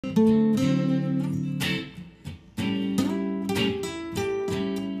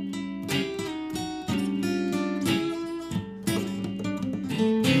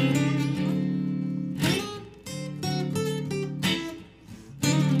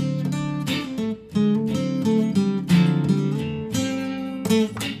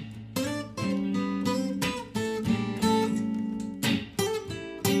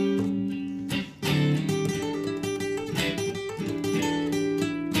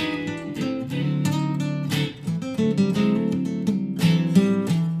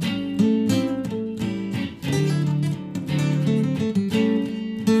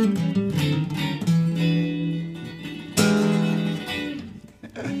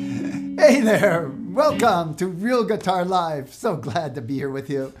Hey there, welcome to Real Guitar Live. So glad to be here with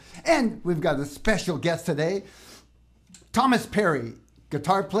you. And we've got a special guest today, Thomas Perry,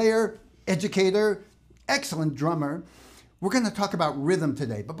 guitar player, educator, excellent drummer. We're going to talk about rhythm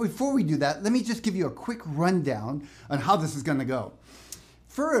today. But before we do that, let me just give you a quick rundown on how this is going to go.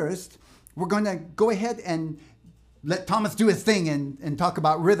 First, we're going to go ahead and let Thomas do his thing and talk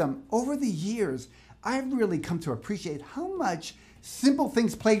about rhythm. Over the years, I've really come to appreciate how much simple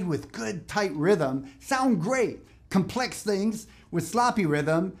things played with good, tight rhythm sound great. Complex things with sloppy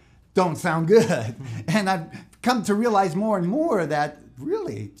rhythm don't sound good. And I've come to realize more and more that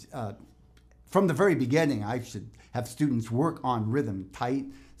really, from the very beginning, I should have students work on rhythm, tight,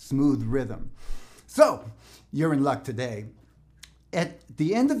 smooth rhythm. So, you're in luck today. At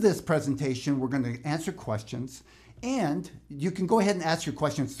the end of this presentation, we're going to answer questions, and you can go ahead and ask your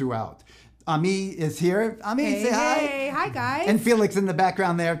questions throughout. Aimee is here. Aimee, say hi. Hey, hi guys. And Felix in the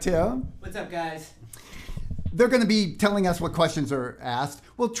background there too. What's up, guys? They're going to be telling us what questions are asked.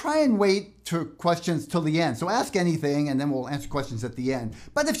 We'll try and wait to questions till the end. So ask anything and then we'll answer questions at the end.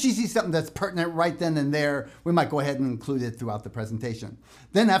 But if she sees something that's pertinent right then and there, we might go ahead and include it throughout the presentation.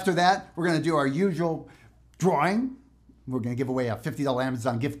 Then after that, we're going to do our usual drawing. We're going to give away a $50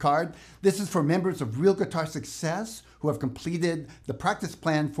 Amazon gift card. This is for members of Real Guitar Success who have completed the practice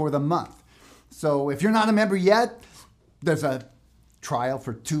plan for the month. So if you're not a member yet, there's a trial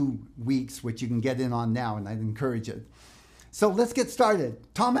for 2 weeks, which you can get in on now, and I'd encourage it. So let's get started.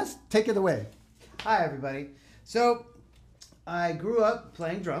 Thomas, take it away. Hi, everybody. So I grew up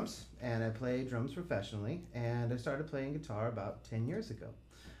playing drums, and I play drums professionally, and I started playing guitar about 10 years ago.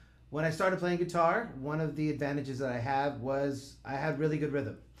 When I started playing guitar, one of the advantages that I had was I had really good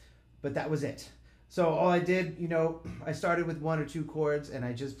rhythm, but that was it. So all I did, I started with 1 or 2 chords and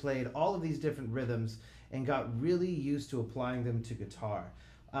I just played all of these different rhythms and got really used to applying them to guitar.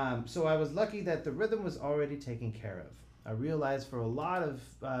 So I was lucky that the rhythm was already taken care of. I realized for a lot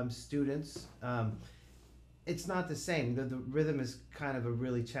of students, it's not the same. The rhythm is kind of a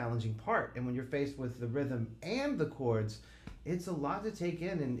really challenging part. And when you're faced with the rhythm and the chords, it's a lot to take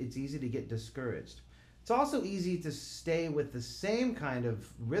in and it's easy to get discouraged. It's also easy to stay with the same kind of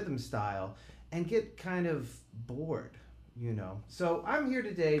rhythm style and get kind of bored, So I'm here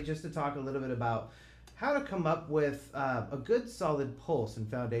today just to talk a little bit about how to come up with a good solid pulse and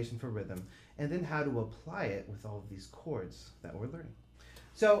foundation for rhythm, and then how to apply it with all of these chords that we're learning.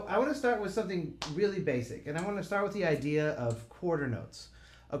 So I want to start with something really basic, and I want to start with the idea of quarter notes.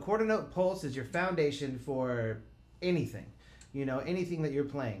 A quarter note pulse is your foundation for anything, anything that you're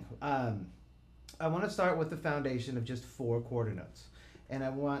playing. I want to start with the foundation of just 4 quarter notes. And I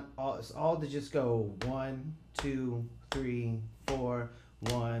want us all to just go 1, 2, 3, 4,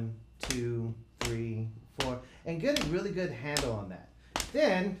 1, 2, 3, 4, and get a really good handle on that.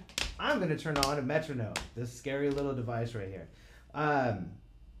 Then I'm going to turn on a metronome, this scary little device right here.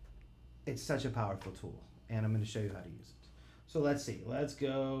 It's such a powerful tool, and I'm going to show you how to use it. So let's see. Let's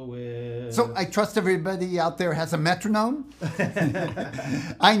go with... So I trust everybody out there has a metronome.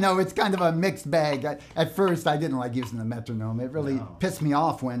 I know it's kind of a mixed bag. At first, I didn't like using the metronome. It really pissed me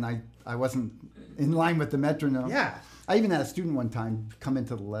off when I wasn't in line with the metronome. Yeah. I even had a student one time come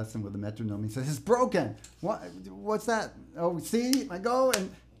into the lesson with a metronome. He says, "It's broken." What's that? Oh, see? I go, and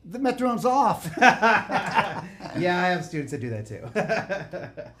the metronome's off. Yeah, I have students that do that too.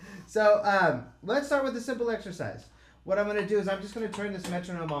 So let's start with a simple exercise. What I'm going to do is I'm just going to turn this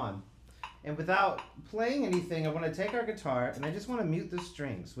metronome on. And without playing anything, I want to take our guitar and I just want to mute the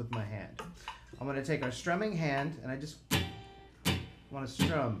strings with my hand. I'm going to take our strumming hand and I just want to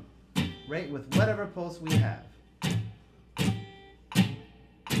strum right with whatever pulse we have.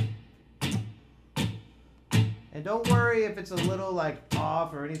 And don't worry if it's a little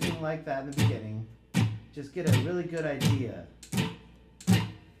off or anything like that in the beginning. Just get a really good idea.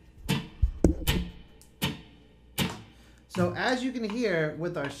 So as you can hear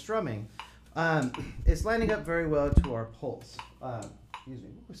with our strumming, it's lining up very well to our pulse. Excuse me.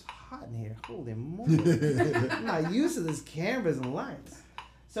 Ooh, it's hot in here. Holy moly. I'm not used to this cameras and lights.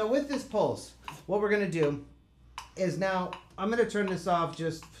 So with this pulse, what we're going to do is now, I'm going to turn this off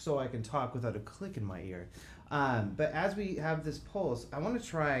just so I can talk without a click in my ear. But as we have this pulse, I want to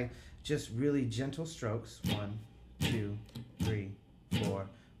try just really gentle strokes. 1, 2, 3, 4.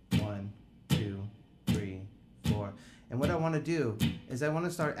 1, 2, 3, 4. And what I want to do is I want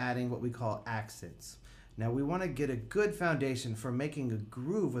to start adding what we call accents. Now we want to get a good foundation for making a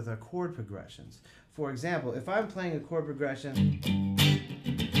groove with our chord progressions. For example, if I'm playing a chord progression,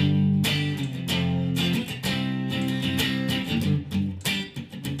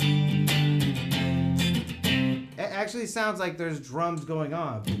 it actually sounds like there's drums going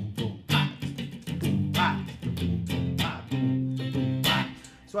on. Boom, boom, pop, boom, pop, boom, pop, boom, pop.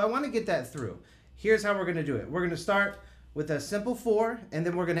 So I want to get that through. Here's how we're going to do it. We're going to start with a simple 4, and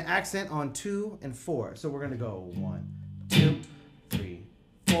then we're going to accent on 2 and 4. So we're going to go 1, 2, 3,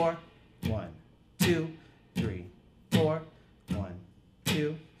 4, 1, 2, 3, 4, 1,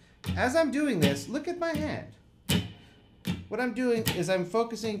 2. As I'm doing this, look at my hand. What I'm doing is I'm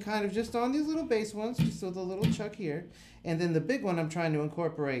focusing kind of just on these little bass ones, just with a little chuck here. And then the big one, I'm trying to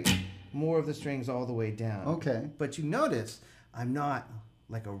incorporate more of the strings all the way down. Okay. But you notice I'm not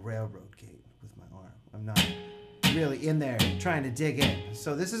like a railroad gate with my arm. I'm not really in there trying to dig in.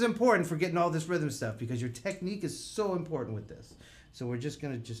 So this is important for getting all this rhythm stuff because your technique is so important with this. So we're just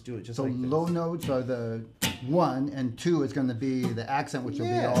going to just do it just like this. So low notes are the 1, and 2 is going to be the accent, which will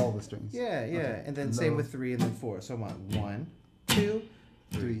be all the strings. Yeah, yeah. Okay. And then Low. same with 3 and then 4. So I'm on 1, 2,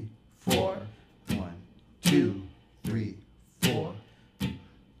 3, 4, 1, 2, 3, 4.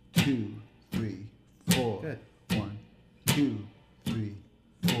 2, 3, 4. Good. 1, 2, 3,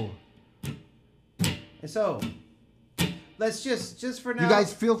 4. And so let's just for now. You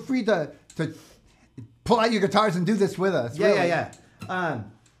guys feel free to pull out your guitars and do this with us. Yeah, really. yeah.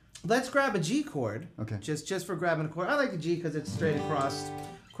 Let's grab a G chord. Okay. Just for grabbing a chord. I like the G because it's straight across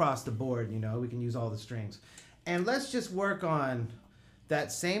the board. You know, we can use all the strings. And let's just work on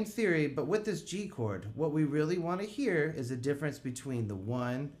that same theory, but with this G chord. What we really want to hear is the difference between the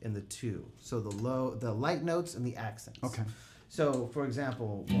 1 and the 2. So the light notes and the accents. Okay. So, for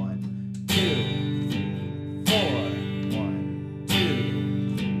example, 1, 2, 3, 4. 1,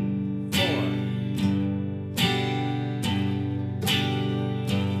 2, 4.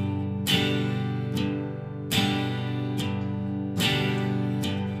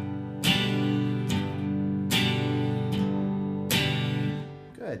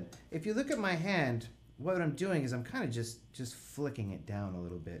 Good. If you look at my hand, what I'm doing is I'm kind of just flicking it down a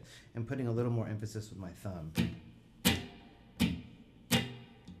little bit and putting a little more emphasis with my thumb.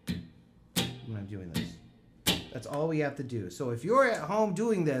 When I'm doing this. That's all we have to do. So if you're at home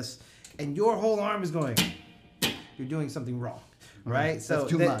doing this and your whole arm is going, you're doing something wrong, right? That's So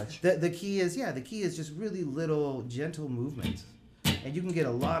too much. The key is, the key is just really little gentle movements. And you can get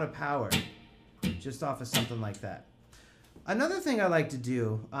a lot of power just off of something like that. Another thing I like to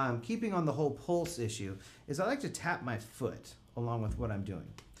do, keeping on the whole pulse issue, is I like to tap my foot along with what I'm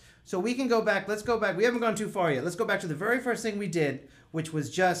doing. So we can go back, let's go back. We haven't gone too far yet. Let's go back to the very first thing we did, which was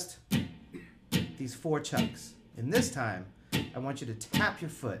just these 4 chucks. And this time, I want you to tap your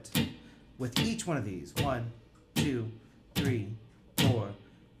foot with each one of these. 1, 2, 3, 4.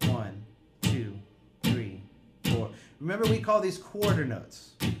 1, 2, 3, 4. Remember, we call these quarter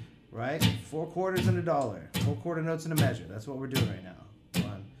notes, right? 4 quarters and $1. 4 quarter notes and a measure. That's what we're doing right now.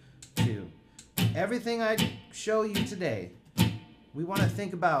 1, 2. Everything I show you today, we want to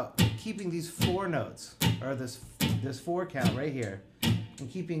think about keeping these 4 notes, or this 4 count right here, and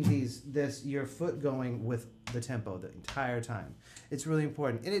keeping your foot going with the tempo the entire time. It's really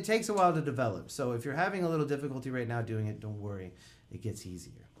important. And it takes a while to develop. So if you're having a little difficulty right now doing it, don't worry. It gets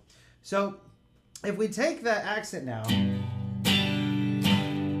easier. So if we take that accent now,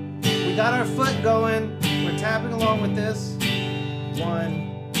 we got our foot going. We're tapping along with this.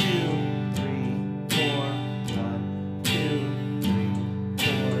 1, 2, 3, 4. 1, 2, 3,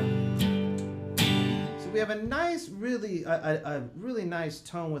 4. So we have a nice, a really nice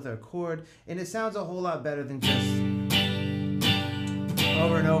tone with our chord, and it sounds a whole lot better than just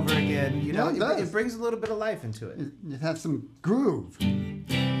over and over again. You know, it brings a little bit of life into it. It has some groove.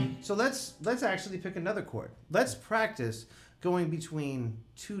 So let's actually pick another chord. Let's practice going between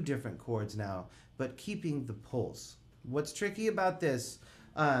 2 different chords now, but keeping the pulse. What's tricky about this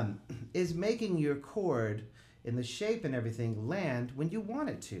is making your chord in the shape and everything land when you want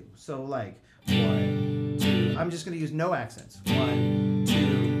it to. So like 1, 2. I'm just going to use no accents. 1,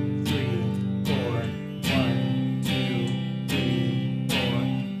 2, 3, 4. 1, 2, 3, 4.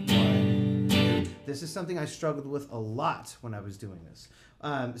 1, 2. this is something I struggled with a lot when I was doing this.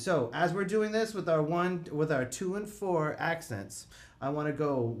 So as we're doing this with our 2 and 4 accents, I want to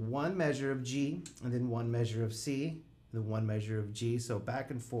go 1 measure of G and then 1 measure of C, then 1 measure of G. So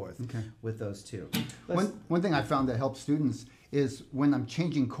back and forth with those two. One thing I found that helps students is when I'm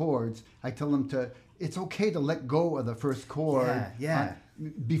changing chords, I tell them it's okay to let go of the first chord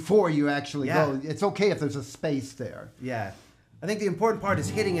before you actually go. It's okay if there's a space there. Yeah. I think the important part is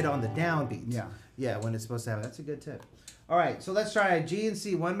hitting it on the downbeat. Yeah. Yeah, when it's supposed to happen. That's a good tip. All right, so let's try G and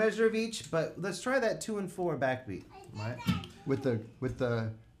C, 1 measure of each, but let's try that 2 and 4 backbeat. All right. With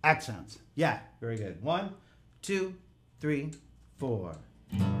the accents. Yeah, very good. 1, 2, 3, 4.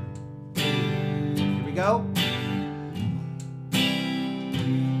 Here we go.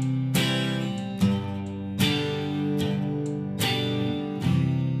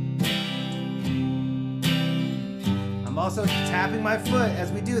 I'm also tapping my foot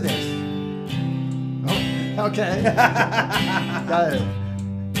as we do this. Oh, okay. Got it.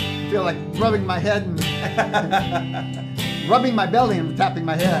 Feel like rubbing my head and rubbing my belly and tapping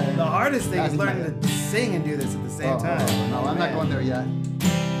my head. The hardest thing is learning to sing and do this at the same time. No, I'm not going there yet.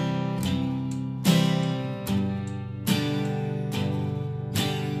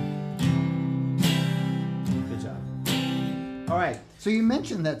 Good job. All right. So you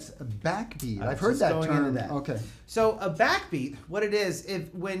mentioned that's a backbeat. I've heard that term. Okay. So a backbeat, what it is,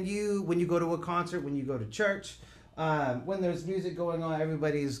 when you go to a concert, when you go to church, when there's music going on,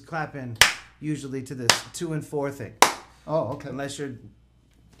 everybody's clapping usually to this 2 and 4 thing. Oh, okay. Unless you're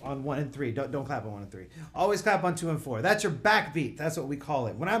on 1 and 3. Don't clap on 1 and 3. Always clap on 2 and 4. That's your backbeat. That's what we call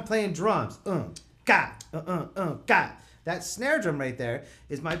it. When I'm playing drums, ga, ga. That snare drum right there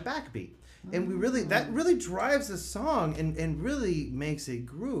is my backbeat. And that really drives the song and really makes it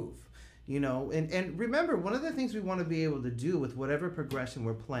groove. You know, and remember, one of the things we want to be able to do with whatever progression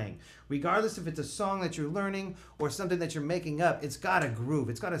we're playing, regardless if it's a song that you're learning or something that you're making up, it's got to groove.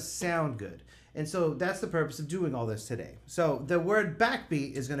 It's got to sound good. And so that's the purpose of doing all this today. So the word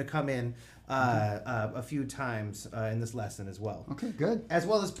backbeat is going to come in a few times in this lesson as well. Okay, good. As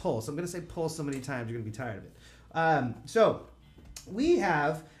well as pulse. I'm going to say pulse so many times you're going to be tired of it. So we've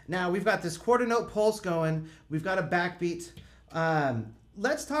got this quarter note pulse going. We've got a backbeat.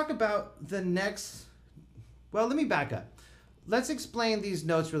 Let's talk about the next. Well, let me back up. Let's explain these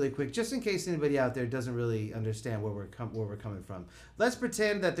notes really quick, just in case anybody out there doesn't really understand where we're coming from. Let's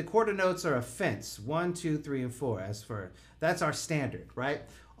pretend that the quarter notes are a fence, 1, 2, 3, and 4. That's our standard, right?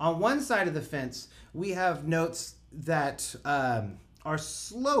 On one side of the fence, we have notes that are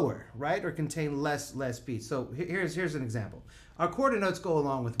slower, right, or contain less beats. So here's an example. Our quarter notes go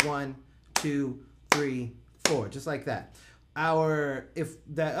along with 1, 2, 3, 4, just like that. If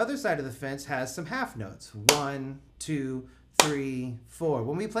the other side of the fence has some half notes, 1, 2, 3, 4.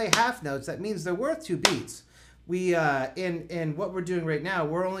 When we play half notes, that means they're worth 2 beats. We in what we're doing right now,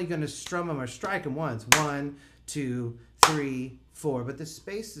 we're only going to strum them or strike them once. 1, 2, 3, 4. But the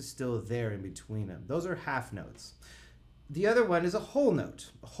space is still there in between them. Those are half notes. The other one is a whole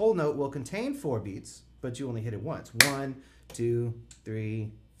note. A whole note will contain 4 beats, but you only hit it once. 1, 2,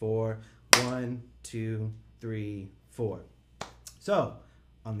 3, 4. 1, 2, 3, 4. So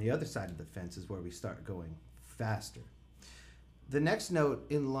on the other side of the fence is where we start going faster. The next note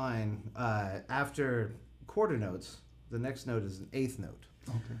in line after quarter notes, the next note is an 8th note.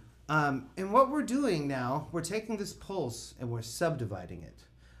 Okay. And what we're doing now, we're taking this pulse and we're subdividing it.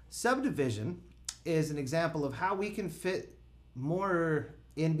 Subdivision is an example of how we can fit more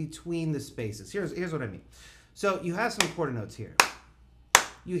in between the spaces. Here's what I mean. So you have some quarter notes here.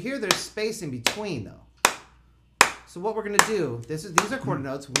 You hear there's space in between though. So what we're going to do, these are quarter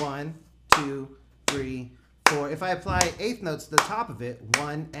notes, 1, 2, 3, 4. If I apply 8th notes to the top of it,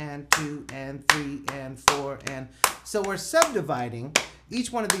 1 and 2 and 3 and 4 and so we're subdividing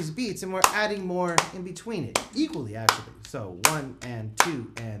each one of these beats and we're adding more in between it, equally actually. So 1 and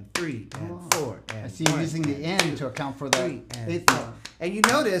 2 and 3 and 4 and I see you using the end to account for the 8th note. And you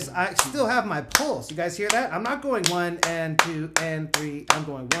notice I still have my pulse. You guys hear that? I'm not going 1 and 2 and 3. I'm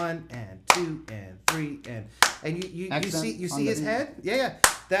going 1 and 2 and 3 and you see his head? Yeah.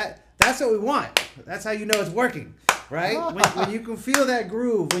 That's what we want. That's how you know it's working, right? When you can feel that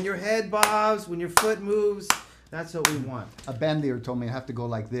groove, when your head bobs, when your foot moves, that's what we want. A band leader told me I have to go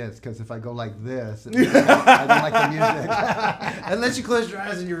like this because if I go like this, I don't like the music. Unless you close your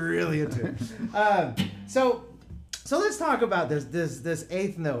eyes and you're really into it. So let's talk about this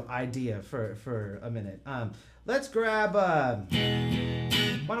 8th note idea for a minute. Let's grab.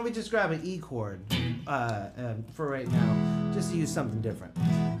 Why don't we just grab an E chord for right now, just to use something different.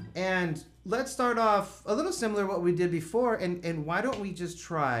 And let's start off a little similar to what we did before. And why don't we just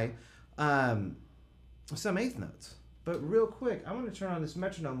try some eighth notes. But real quick, I want to turn on this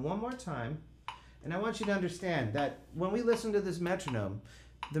metronome one more time. And I want you to understand that when we listen to this metronome,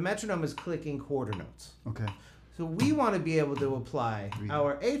 the metronome is clicking quarter notes. Okay. So we want to be able to apply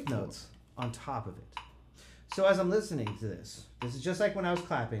our eighth notes on top of it. So as I'm listening to this is just like when I was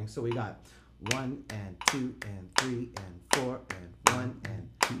clapping. So we got 1 and 2 and 3 and 4 and 1 and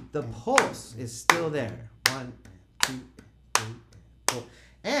 2. The pulse is still there. 1 and 2 and 3 and 4.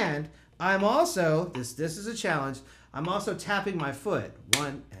 And I'm also, this is a challenge, I'm also tapping my foot.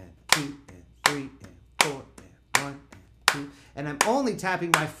 1 and 2 and 3 and 4 and 1 and 2. And I'm only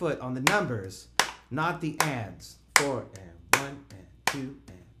tapping my foot on the numbers, not the ands. 4 and 1 and 2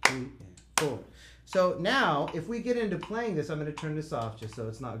 and 3 and 4. So now, if we get into playing this, I'm going to turn this off just so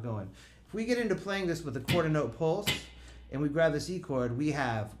it's not going. If we get into playing this with a quarter note pulse, and we grab this E chord, we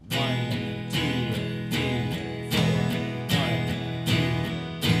have 1 and 2 and 3 and 4 and 1 and 2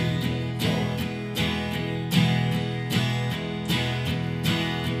 and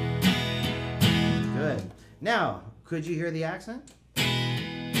 3 and 4. Good. Now, could you hear the accent?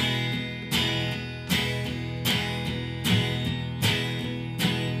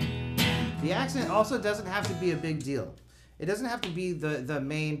 The accent also doesn't have to be a big deal. It doesn't have to be the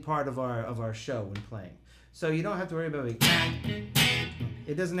main part of our show when playing. So you don't have to worry about it.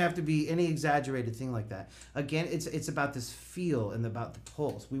 It doesn't have to be any exaggerated thing like that. Again, it's about this feel and about the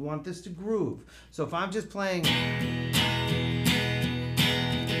pulse. We want this to groove. So if I'm just playing,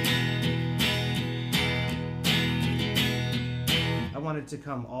 I want it to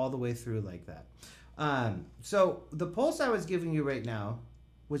come all the way through like that. So the pulse I was giving you right now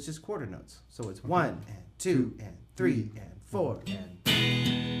was just quarter notes. So it's 1 and 2 and 3 and 4 and...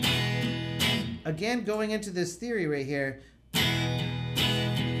 Again, going into this theory right here,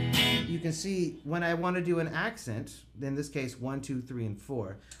 you can see when I want to do an accent, in this case 1, 2, 3, and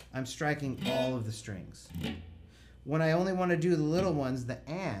 4, I'm striking all of the strings. When I only want to do the little ones, the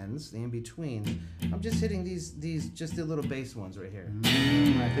ands, the in-betweens, I'm just hitting these just the little bass ones right here.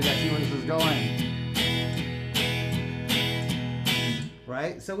 I think I see where this is going.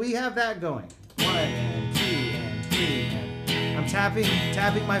 Right? So we have that going. 1 and 2 and 3 and I'm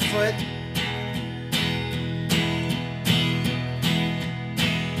tapping my foot.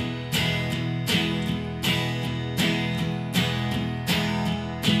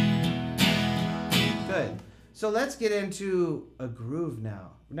 Good. So let's get into a groove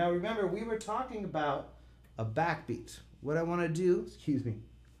now. Now remember, we were talking about a backbeat. What I want to do,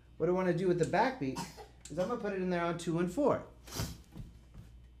 what I want to do with the backbeat is I'm going to put it in there on 2 and 4.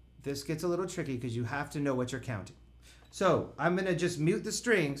 This gets a little tricky because you have to know what you're counting. So I'm going to just mute the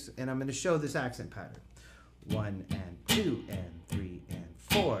strings and I'm going to show this accent pattern. 1 and 2 and 3 and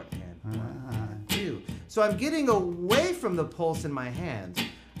 4 and 1 and 2. So I'm getting away from the pulse in my hands.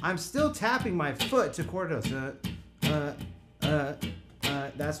 I'm still tapping my foot to quarter notes.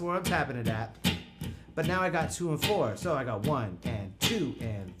 That's where I'm tapping it at. But now I got 2 and 4. So I got 1 and 2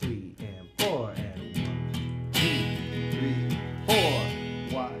 and 3 and 4 and 1, 2, 3, 4.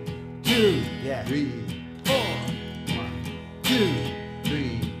 1, 2, yeah. 3, 4. 1, 2,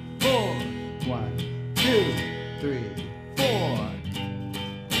 3, 4. 1, 2, 3, 4.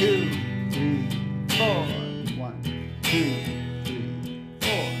 2, 3, 4. 1, 2, 3,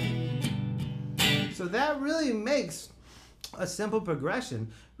 4. So that really makes a simple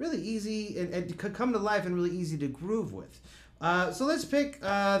progression really easy and could come to life and really easy to groove with. So let's pick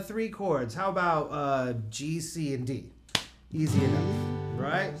 3 chords. How about G, C, and D? Easy enough,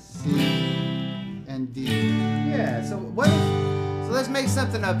 right? C and D. Yeah. So let's make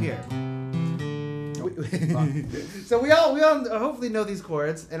something up here. So we all hopefully know these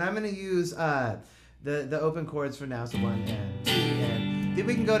chords, and I'm gonna use the open chords for now. So 1 and 2 and then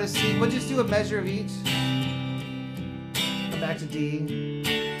we can go to C. We'll just do a measure of each. Back to D,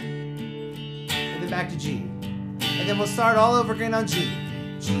 and then back to G, and then we'll start all over again on G.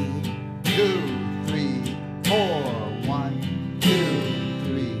 G, 2, 3, 4. 1, 2,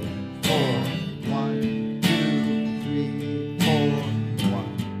 3, 4. 1, 2, 3, 4.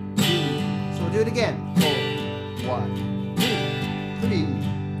 1, 2. So we'll do it again. 4. 1, 2, 3,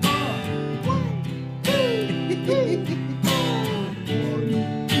 4. 1, 2, 3.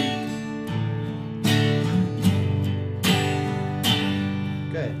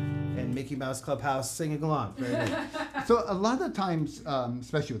 Good. And Mickey Mouse Clubhouse singing along. Very good. So a lot of times,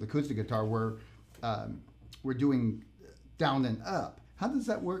 especially with acoustic guitar, we're doing down and up. How does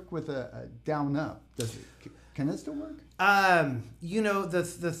that work with a down up? Can it still work? You know, the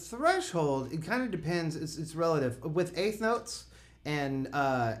threshold, it kind of depends. It's relative. With eighth notes and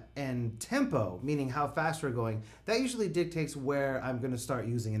tempo, meaning how fast we're going, that usually dictates where I'm going to start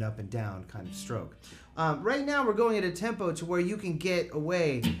using an up and down kind of stroke. Right now we're going at a tempo to where you can get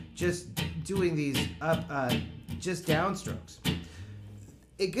away just doing these just downstrokes.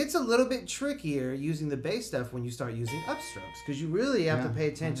 It gets a little bit trickier using the bass stuff when you start using upstrokes, because you really have to pay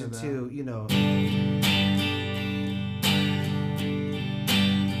attention to, you know.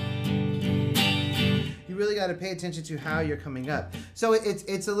 You really got to pay attention to how you're coming up. So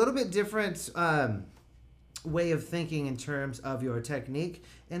it's a little bit different way of thinking in terms of your technique,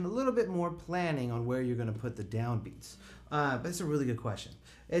 and a little bit more planning on where you're going to put the downbeats. But it's a really good question.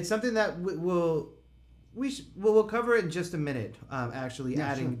 It's something that we'll cover it in just a minute. Actually,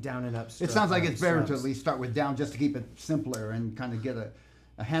 adding down and up. It sounds like it's better to at least start with down, just to keep it simpler and kind of get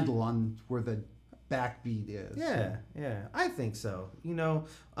a handle on where the backbeat is. Yeah, I think so. You know,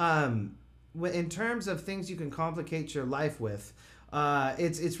 in terms of things you can complicate your life with,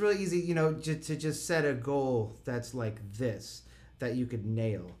 it's really easy, you know, to just set a goal that's like this, that you could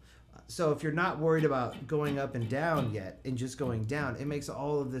nail. So if you're not worried about going up and down yet and just going down, it makes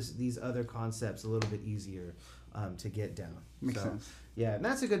all of these other concepts a little bit easier to get down. Makes sense. Yeah, and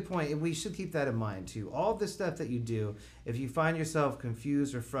that's a good point. And we should keep that in mind too. All of the stuff that you do, if you find yourself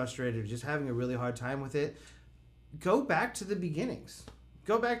confused or frustrated or just having a really hard time with it, go back to the beginnings.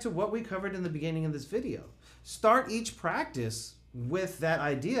 Go back to what we covered in the beginning of this video. Start each practice with that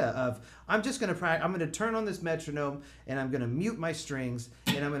idea of, I'm just going to practice. I'm going to turn on this metronome and I'm going to mute my strings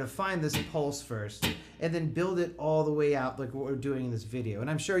and I'm going to find this pulse first and then build it all the way out like what we're doing in this video. And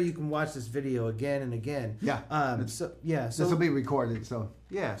I'm sure you can watch this video again and again. Yeah. So this will be recorded. So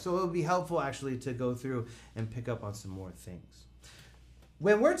yeah. So it would be helpful actually to go through and pick up on some more things.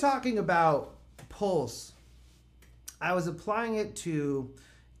 When we're talking about pulse, I was applying it to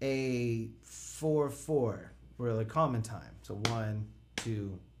a 4/4, or like common time. So 1,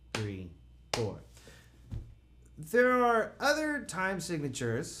 2, 3, 4. There are other time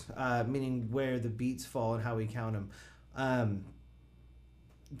signatures, meaning where the beats fall and how we count them,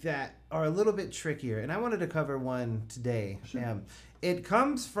 that are a little bit trickier. And I wanted to cover one today. Sure. It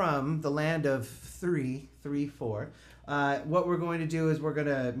comes from the land of 3, 4. What we're going to do is we're going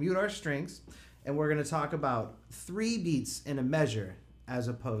to mute our strings, and we're going to talk about 3 beats in a measure as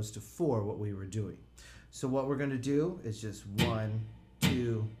opposed to 4, what we were doing. So what we're going to do is just 1,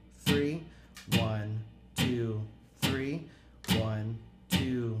 2, 3, 1, 2, 3, 1,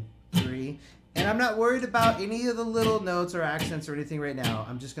 2, 3. And I'm not worried about any of the little notes or accents or anything right now.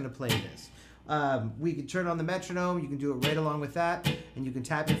 I'm just going to play this. We can turn on the metronome. You can do it right along with that. And you can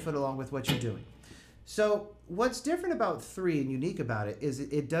tap your foot along with what you're doing. So what's different about 3 and unique about it is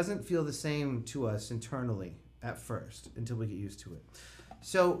it doesn't feel the same to us internally at first until we get used to it.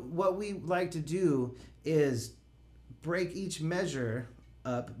 So what we like to do is break each measure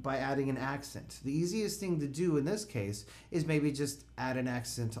up by adding an accent. The easiest thing to do in this case is maybe just add an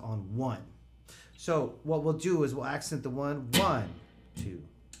accent on 1. So what we'll do is we'll accent the 1, 1, 2,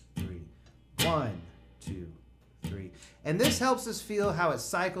 3, 1, 2, 3. And this helps us feel how it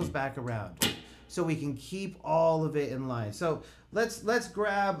cycles back around, so we can keep all of it in line. So let's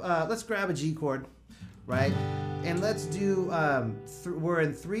grab a G chord, right? And let's do we're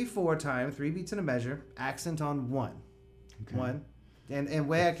in 3/4 time, 3 beats in a measure, accent on 1. Okay. 1. And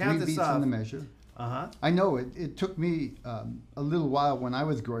way I count 3 this beats off. in the measure. I know it took me a little while when I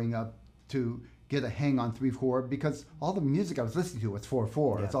was growing up to get a hang on 3/4, because all the music I was listening to was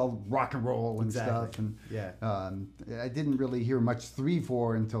 4/4. Yeah. It's all rock and roll and stuff, and I didn't really hear much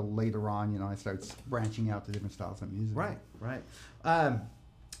 3/4 until later on. You know, I started branching out to different styles of music. Right.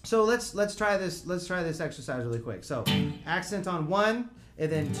 So let's try this. Let's try this exercise really quick. So accent on 1,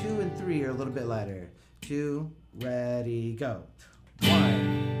 and then 2 and 3 are a little bit lighter. 2, ready, go.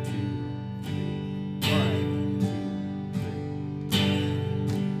 1, 2, 3. 1,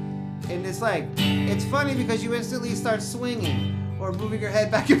 2, 3. And it's funny because you instantly start swinging or moving your head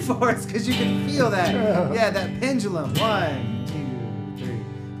back and forth because you can feel that. Yeah, that pendulum. 1, 2,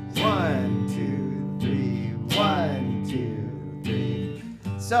 3. 1, 2, 3. 1, 2, 3.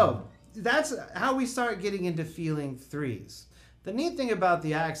 So that's how we start getting into feeling 3s. The neat thing about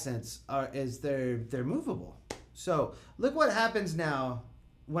the accents is they're movable. So look what happens now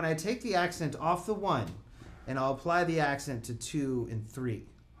when I take the accent off the 1 and I'll apply the accent to 2 and 3.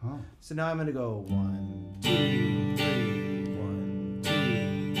 Oh. So now I'm going to go 1, 2, 3, 1,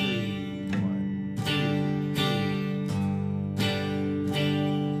 2, 3, 1, 2,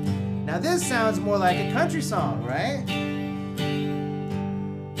 3. Now this sounds more like a country song, right?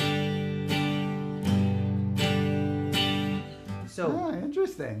 So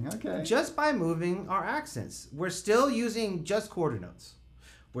interesting. Okay. Just by moving our accents, we're still using just quarter notes.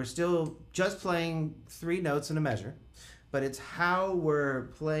 We're still just playing 3 notes in a measure, but it's how we're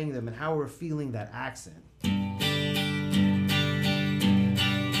playing them and how we're feeling that accent.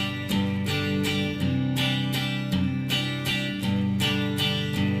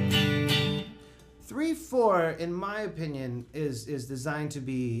 3/4, in my opinion, is designed to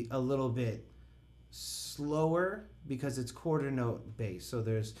be a little bit slower because it's quarter note based. So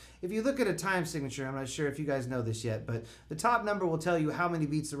if you look at a time signature, I'm not sure if you guys know this yet, but the top number will tell you how many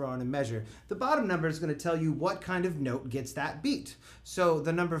beats there are on a measure. The bottom number is going to tell you what kind of note gets that beat. So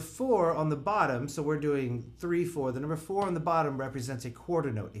the number 4 on the bottom, so we're doing 3/4. The number 4 on the bottom represents a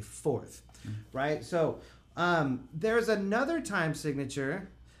quarter note, a fourth, right? So there's another time signature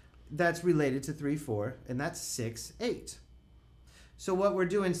that's related to 3/4, and that's 6/8. So what we're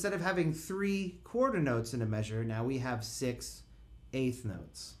doing, instead of having 3 quarter notes in a measure, now we have 6/8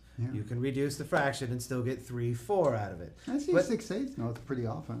 notes. Yeah. You can reduce the fraction and still get 3/4 out of it. I see 6/8 notes pretty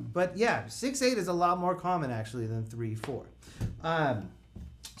often. But yeah, 6/8 is a lot more common actually than 3/4.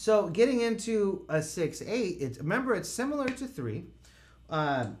 So getting into a 6/8, remember it's similar to 3,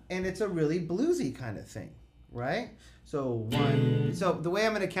 and it's a really bluesy kind of thing, right? So the way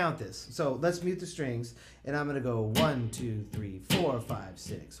I'm going to count this, so let's mute the strings, and I'm going to go 1, 2, 3, 4, 5,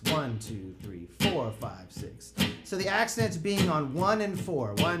 6. 1, 2, 3, 4, 5, 6. So the accent's being on 1 and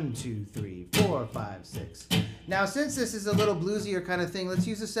 4. 1, 2, 3, 4, 5, 6. Now, since this is a little bluesier kind of thing, let's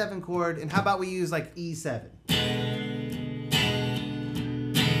use a 7 chord, and how about we use like E7?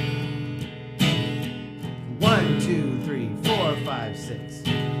 1, 2, 3, 4, 5, 6.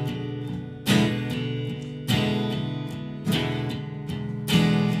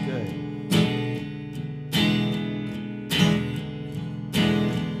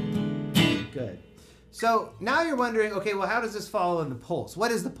 So now you're wondering, okay, well, how does this follow in the pulse? What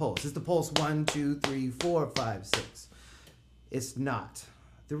is the pulse? Is the pulse 1, 2, 3, 4, 5, 6? It's not.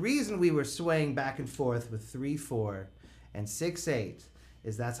 The reason we were swaying back and forth with 3/4 and 6/8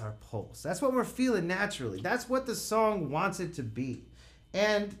 is that's our pulse. That's what we're feeling naturally. That's what the song wants it to be.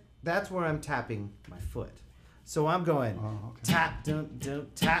 And that's where I'm tapping my foot. So I'm going tap, dump,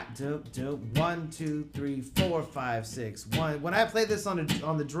 dump, tap, dump, dump. 1, 2, 3, 4, 5, 6. 1. When I play this on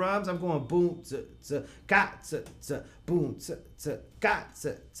the drums, I'm going boom, tsa, tsa, ga, tsa, tsa, boom, tsa, tsa, ga,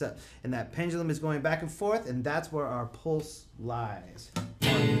 tsa, tsa. And that pendulum is going back and forth, and that's where our pulse lies.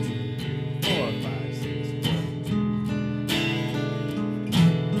 1, 2, 3, 4, 5, 6. 1, 2.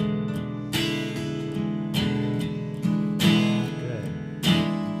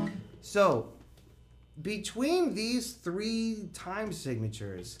 Good. So between these 3 time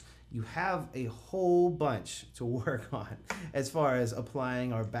signatures, you have a whole bunch to work on as far as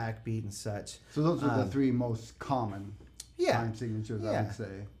applying our backbeat and such. So those are the 3 most common time signatures, I would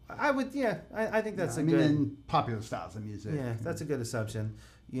say. I think that's I mean, in popular styles of music. Yeah, that's a good assumption.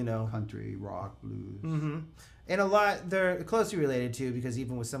 You know, country, rock, blues. Mm-hmm. And a lot, they're closely related too, because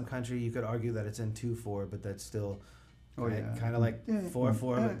even with some country, you could argue that it's in 2/4, but that's still... kind of like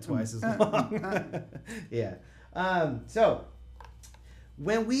 4/4, but twice as long. Yeah. So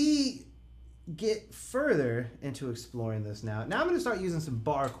when we get further into exploring this now I'm going to start using some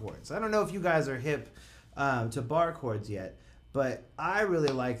bar chords. I don't know if you guys are hip to bar chords yet, but I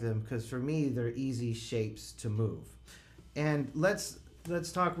really like them because for me they're easy shapes to move. And let's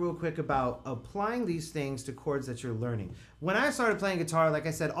talk real quick about applying these things to chords that you're learning. When I started playing guitar, like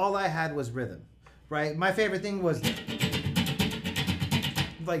I said, all I had was rhythm. Right? My favorite thing was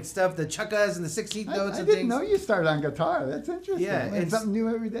like stuff, the chuckas and the 16th notes and things. I didn't know you started on guitar. That's interesting. Yeah. It's something new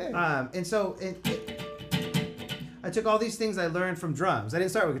every day. And so I took all these things I learned from drums. I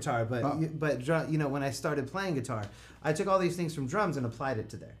didn't start with guitar, but when I started playing guitar, I took all these things from drums and applied it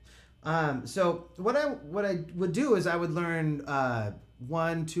to there. So what I would do is I would learn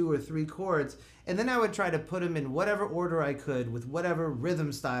 1, 2, or 3 chords, and then I would try to put them in whatever order I could with whatever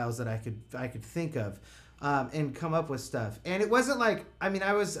rhythm styles that I could think of, and come up with stuff. And it wasn't like, I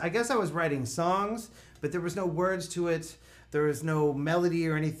guess I was writing songs, but there was no words to it. There was no melody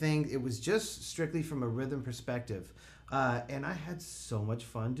or anything. It was just strictly from a rhythm perspective. And I had so much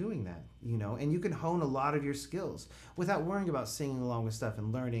fun doing that, and you can hone a lot of your skills without worrying about singing along with stuff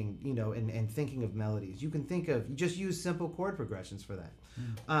and learning, and thinking of melodies. You can you just use simple chord progressions for that.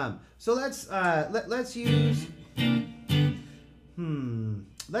 So let's use,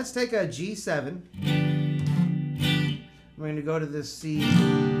 let's take a G7. We're going to go to this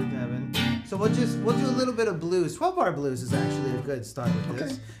C7. So we'll do a little bit of blues. 12-bar blues is actually a good start with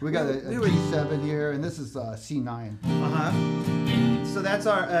this. We got a G7 here, and this is C9. So that's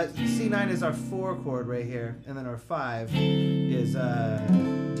our C9 is our 4 chord right here, and then our 5 is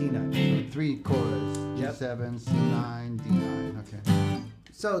D9. So 3 chords. G7, C9, D9. Okay.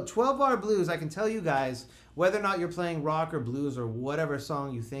 So 12-bar blues, I can tell you guys, whether or not you're playing rock or blues or whatever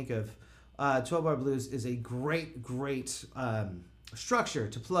song you think of, 12-bar blues is a great structure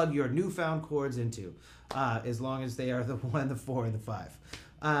to plug your newfound chords into, as long as they are the 1, the 4, and the 5.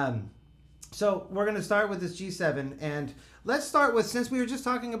 So we're going to start with this G7, and let's start with, since we were just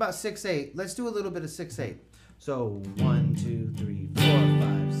talking about 6/8, let's do a little bit of 6/8. So 1, 2, 3, 4,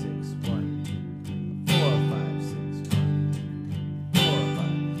 5, 6, 1, 2, 3, 4, 5, 6, 1, 2, 4, 5.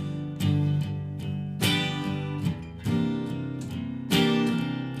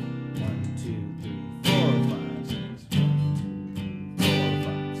 1, 2, 3, 4, 5, 6, 1, 2, 3, 4,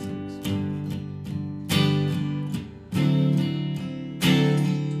 5, 6.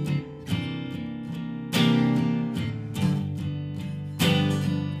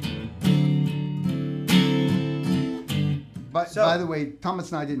 But by the way,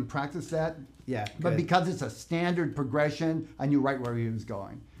 Thomas and I didn't practice that. Yeah. But good. because it's a standard progression, I knew right where he was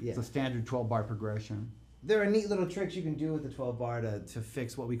going. Yeah. It's a standard 12-bar progression. There are neat little tricks you can do with the 12-bar to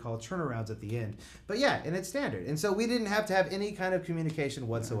fix what we call turnarounds at the end. But yeah, and it's standard. And so we didn't have to have any kind of communication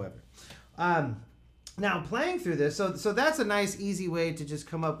whatsoever. Now, playing through this, so that's a nice, easy way to just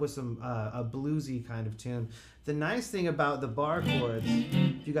come up with some a bluesy kind of tune. The nice thing about the bar chords,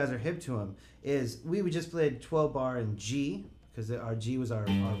 if you guys are hip to them, is we would just play 12-bar in G, because our G was our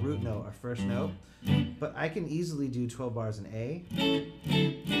root note, our first note. But I can easily do 12 bars in A,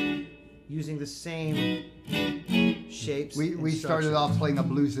 using the same shapes. We started off playing a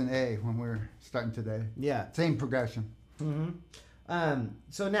blues in A when we were starting today. Yeah. Same progression. Mm-hmm.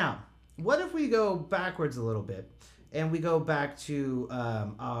 So now, what if we go backwards a little bit, and we go back to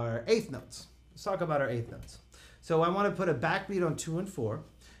our eighth notes? Let's talk about our eighth notes. So I want to put a backbeat on 2 and 4,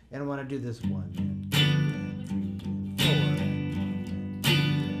 and I want to do this 1 and 2 and 3 and 4 and 1 and 2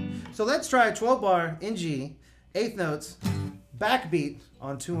 and... So let's try 12-bar in G, eighth notes, backbeat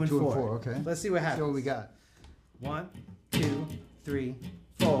on 2 and 4. Okay. Let's see what happens. So what we got? 1, 2, 3,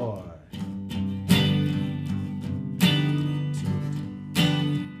 4.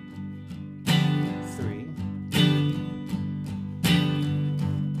 3.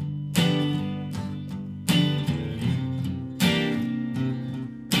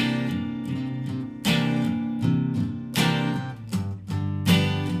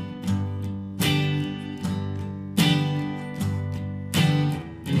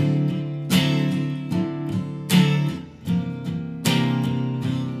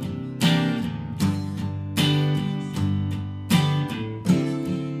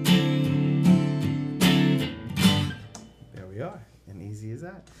 Is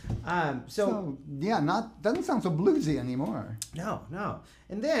that? So yeah, doesn't sound so bluesy anymore. No.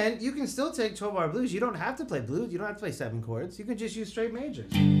 And then you can still take 12-bar blues. You don't have to play blues. You don't have to play 7 chords. You can just use straight majors.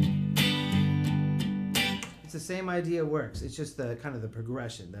 It's the same idea works. It's just the kind of the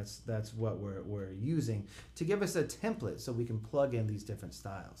progression. That's what we're using to give us a template so we can plug in these different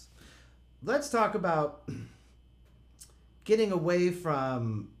styles. Let's talk about getting away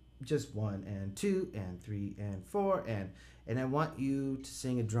from just 1 and 2 and 3 and 4 and I want you to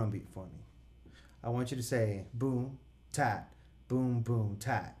sing a drum beat for me. I want you to say boom, tat, boom, boom,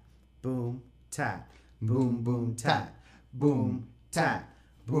 tat, boom, tat, boom, boom, tat, boom, tat,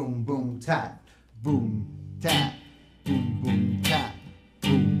 boom, boom, tat, boom, tat, boom, boom, tat,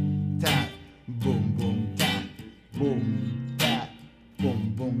 boom, tat, boom, boom, tat, boom, tat,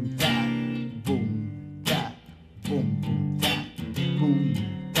 boom, boom, tat, boom, tat, boom, boom, tat, boom, tat, boom, boom,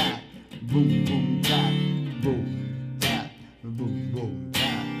 tat, boom. Boom, boom, tap, boom, tap, boom, boom,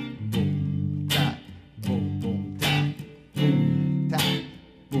 tap, boom, tap,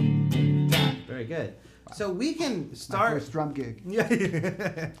 boom, boom, tap. Very good. So we can start. My first drum gig. Yeah.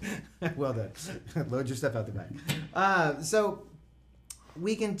 Well done. Load your stuff out the back. So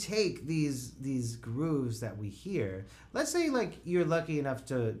we can take these grooves that we hear. Let's say like you're lucky enough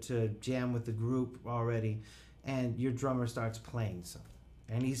to jam with the group already, and your drummer starts playing some,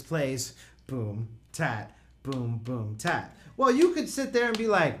 and he plays boom, tat, boom, boom, tat. Well, you could sit there and be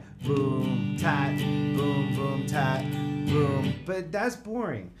like, boom, tat, boom, boom, tat, boom. But that's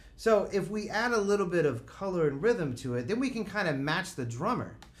boring. So if we add a little bit of color and rhythm to it, then we can kind of match the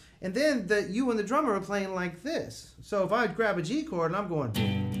drummer. And then you and the drummer are playing like this. So if I grab a G chord and I'm going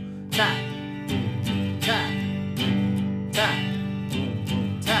boom, tat, boom, tat, boom, tat, boom,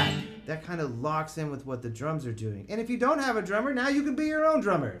 boom, tat, that kind of locks in with what the drums are doing. And if you don't have a drummer, now you can be your own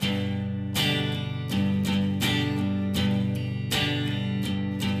drummer.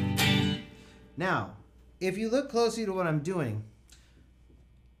 Now, if you look closely to what I'm doing,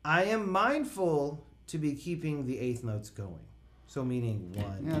 I am mindful to be keeping the eighth notes going. So meaning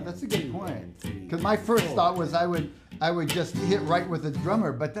 1. Yeah, that's a good point. 3, Because my first 4. thought was I would just hit right with the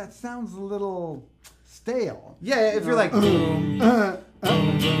drummer, but that sounds a little stale. Yeah, if you're like boom, boom,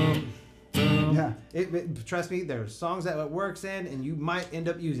 boom. Yeah. Trust me, there are songs that it works in, and you might end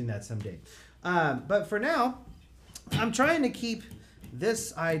up using that someday. But for now, I'm trying to keep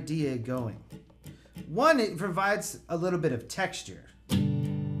this idea going. One, it provides a little bit of texture.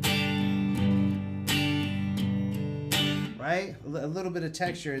 Right? A little bit of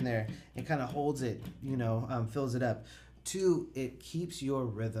texture in there. It kind of holds it, fills it up. 2, it keeps your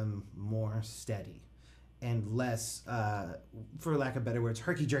rhythm more steady and less, for lack of better words,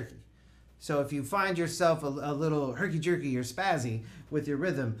 herky-jerky. So if you find yourself a little herky-jerky or spazzy with your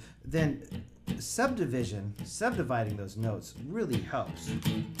rhythm, then subdividing those notes really helps.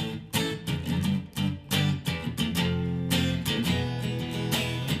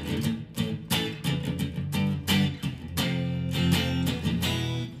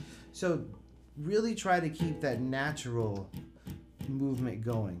 So really try to keep that natural movement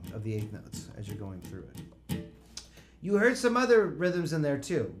going of the 8th notes as you're going through it. You heard some other rhythms in there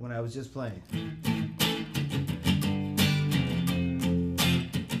too when I was just playing.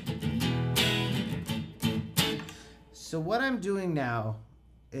 So what I'm doing now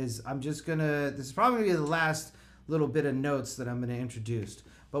is this is probably going to be the last little bit of notes that I'm going to introduce,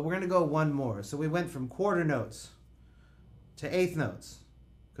 but we're going to go one more. So we went from quarter notes to 8th notes,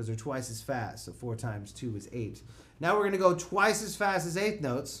 because they're twice as fast. So 4 times 2 is 8. Now we're going to go twice as fast as 8th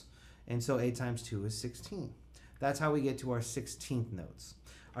notes. And so 8 times 2 is 16. That's how we get to our 16th notes.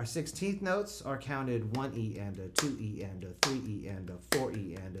 Our 16th notes are counted 1E and a 2E and a 3E and a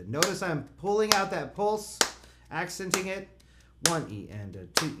 4E and a. Notice I'm pulling out that pulse, accenting it. 1E and a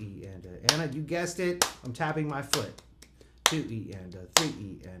 2E and a. And you guessed it, I'm tapping my foot. 2E and a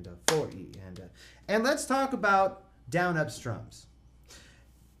 3E and a 4E and a. And let's talk about down-up strums.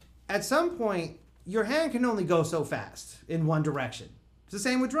 At some point, your hand can only go so fast in one direction. It's the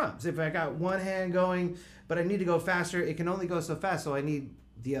same with drums. If I got one hand going, but I need to go faster, it can only go so fast, so I need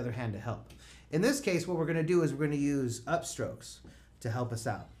the other hand to help. In this case, what we're going to do is we're going to use upstrokes to help us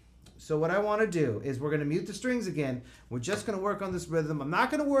out. So what I want to do is we're going to mute the strings again. We're just going to work on this rhythm. I'm not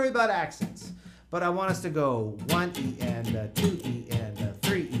going to worry about accents, but I want us to go 1E and a 2E and a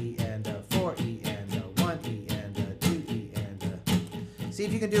 3E and a 4E and a 1E and a 2E and a. See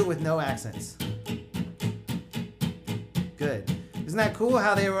if you can do it with no accents. Good. Isn't that cool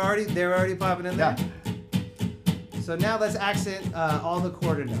how they were already popping in there? Yeah. So now let's accent all the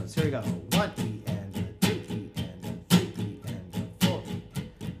quarter notes. Here we go. 1E and a 2E and a 3E and a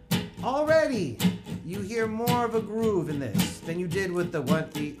 4E. Already, you hear more of a groove in this than you did with the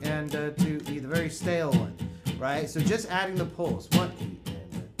 1E and a 2E, the very stale one, right? So just adding the pulse. 1E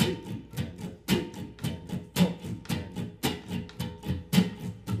and a 2E and a 3E and a 4E and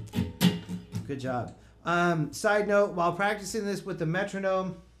a. Good job. Side note, while practicing this with the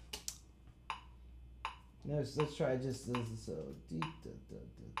metronome, let's try just this. So,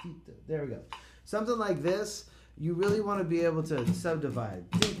 there we go. Something like this, you really want to be able to subdivide.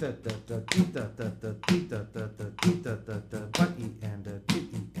 1E and a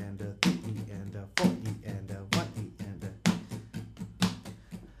 2E and a 3E and a 4E and a 1E and a.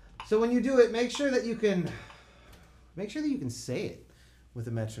 So when you do it, make sure that you can say it with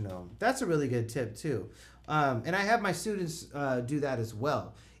a metronome. That's a really good tip too. And I have my students do that as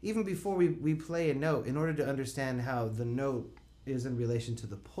well. Even before we play a note, in order to understand how the note is in relation to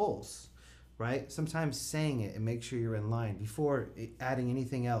the pulse, right? Sometimes saying it and make sure you're in line before adding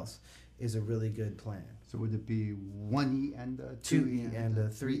anything else is a really good plan. So would it be 1E and a 2E and a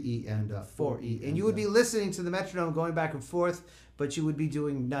 3E and a 4E? And you would be listening to the metronome going back and forth, but you would be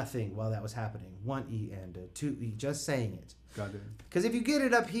doing nothing while that was happening. 1E and a 2E, just saying it. Got it. Because if you get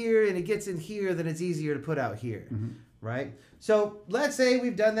it up here and it gets in here, then it's easier to put out here, right? So let's say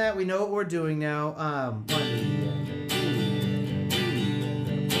we've done that. We know what we're doing now. 1E and a 2E and a 3E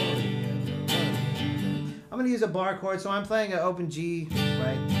and a 4E and a 1E. I'm going to use a bar chord, so I'm playing an open G,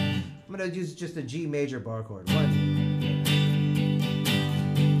 right? I'm going to use just a G major bar chord. 1E.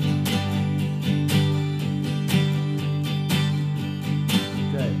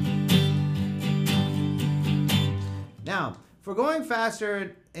 Now, for going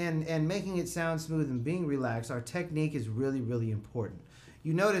faster and making it sound smooth and being relaxed, our technique is really, really important.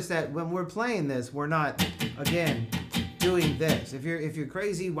 You notice that when we're playing this, we're not, again, doing this. If you're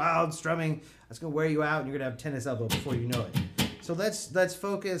crazy, wild, strumming, that's going to wear you out and you're going to have tennis elbow before you know it. So let's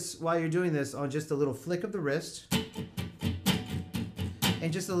focus while you're doing this on just a little flick of the wrist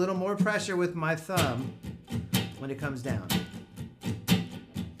and just a little more pressure with my thumb when it comes down.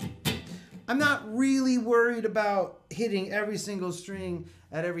 I'm not really worried about hitting every single string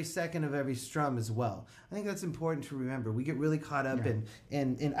at every second of every strum as well. I think that's important to remember. We get really caught up in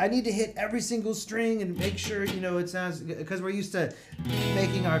I need to hit every single string and make sure, you know, it sounds, because we're used to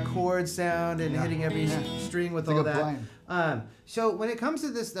making our chord sound and hitting every string with all that. So when it comes to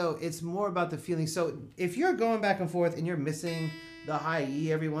this though, it's more about the feeling. So if you're going back and forth and you're missing the high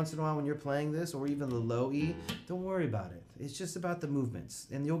E every once in a while when you're playing this, or even the low E, don't worry about it. It's just about the movements,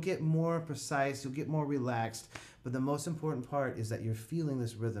 and you'll get more precise, you'll get more relaxed, but the most important part is that you're feeling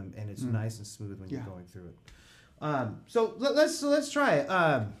this rhythm and it's nice and smooth when you're going through it. So let's try it.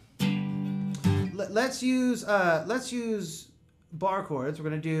 Let's use bar chords.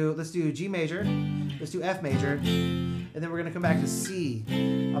 Let's do G major, let's do F major, and then we're gonna come back to C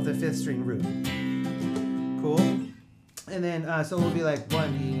off the 5th string root. Cool. And then so we'll be like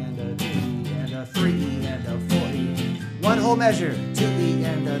 1 E and a 2 E and a 3 E and a 4 E. One whole measure, 2 E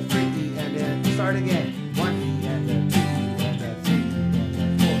and a 3 E, and then start again. 1 E and a 2 E and a 3 E and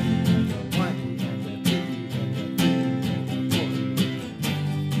a 4 E and a 1 E and a 2 E and a 3 E and a 4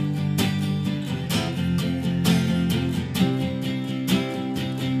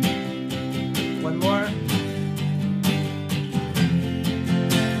 E. One more.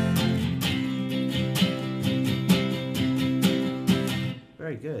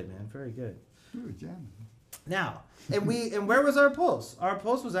 Very good, man. Very good. Ooh, jam. Now, and where was our pulse? Our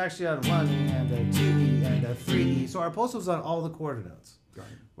pulse was actually on 1 E and a 2 E and a 3 E. So our pulse was on all the quarter notes,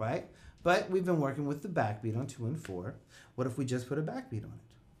 right? But we've been working with the backbeat on 2 and 4. What if we just put a backbeat on it?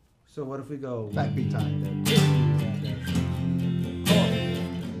 So what if we go backbeat time?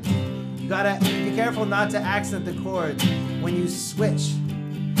 You gotta be careful not to accent the chords when you switch.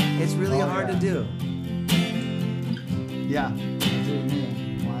 It's really hard to do. Yeah.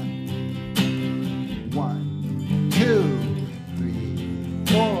 1, 2, 3,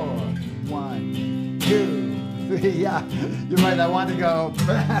 4. 1, 2, 3. Yeah, you're right. I want to go.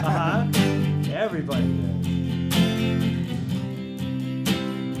 Everybody does.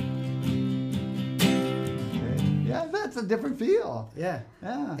 Yeah, that's a different feel. Yeah.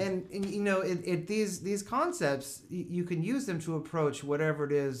 And you know, these concepts, you can use them to approach whatever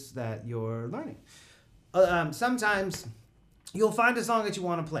it is that you're learning. Sometimes you'll find a song that you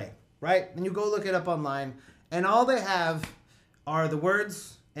want to play, right? And you go look it up online, and all they have are the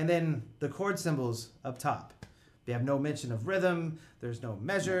words and then the chord symbols up top. They have no mention of rhythm. There's no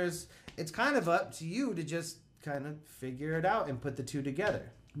measures. It's kind of up to you to just kind of figure it out and put the two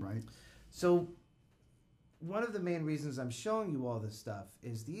together. Right. So one of the main reasons I'm showing you all this stuff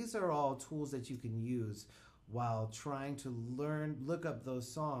is these are all tools that you can use while trying to look up those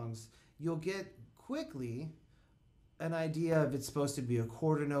songs. You'll get quickly an idea if it's supposed to be a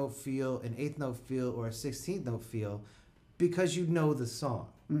quarter note feel, an 8th note feel, or a 16th note feel, because you know the song.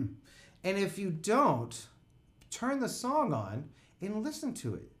 And if you don't, turn the song on and listen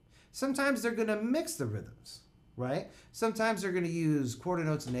to it. Sometimes they're gonna mix the rhythms, right? Sometimes they're gonna use quarter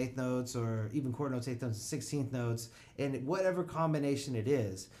notes and 8th notes, or even quarter notes, 8th notes, and 16th notes, and whatever combination it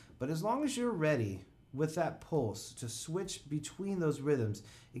is. But as long as you're ready with that pulse to switch between those rhythms,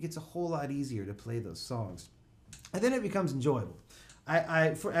 it gets a whole lot easier to play those songs. And then it becomes enjoyable.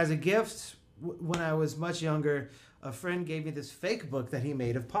 As a gift, when I was much younger, a friend gave me this fake book that he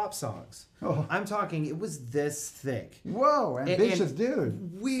made of pop songs. Oh. I'm talking, it was this thick. Whoa, ambitious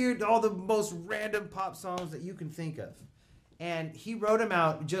dude. Weird, all the most random pop songs that you can think of. And he wrote them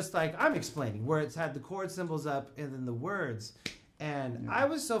out just like I'm explaining, where it's had the chord symbols up and then the words. And I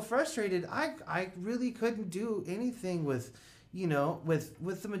was so frustrated, I really couldn't do anything with, you know,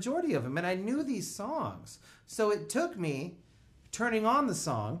 with the majority of them. And I knew these songs. So it took me turning on the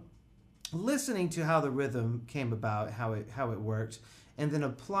song, listening to how the rhythm came about, how it worked, and then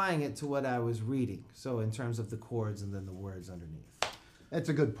applying it to what I was reading. So in terms of the chords and then the words underneath. That's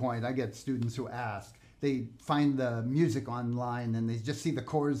a good point. I get students who ask. They find the music online and they just see the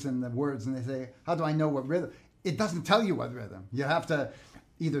chords and the words and they say, how do I know what rhythm? It doesn't tell you what rhythm. You have to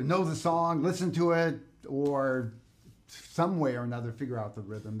either know the song, listen to it, or some way or another figure out the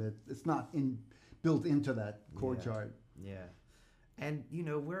rhythm. It's not built into that chord chart. Yeah. And, you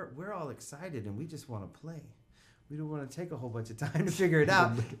know, we're all excited and we just want to play. We don't want to take a whole bunch of time to figure it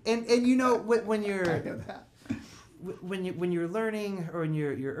out. And you know, when you're learning, or in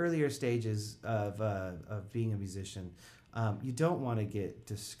your earlier stages of being a musician, you don't want to get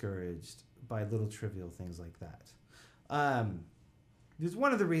discouraged by little trivial things like that. There's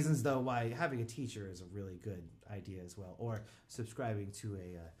one of the reasons, though, why having a teacher is a really good idea as well, or subscribing to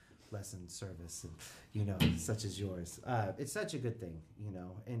a lesson service, and, you know, such as yours. It's such a good thing, you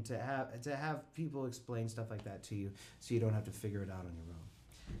know, and to have people explain stuff like that to you, so you don't have to figure it out on your own.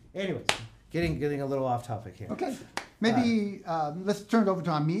 Anyways, getting a little off topic here. Okay. Maybe let's turn it over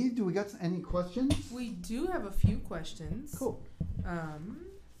to Aimee. Do we got any questions? We do have a few questions. Cool.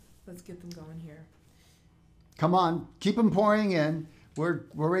 Let's get them going here. Come on, keep them pouring in. We're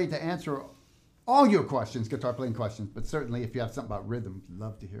ready to answer all your questions, guitar playing questions, but certainly if you have something about rhythm, we'd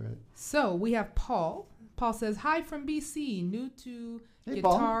love to hear it. So we have Paul. Paul says, hi from BC, new to Hey,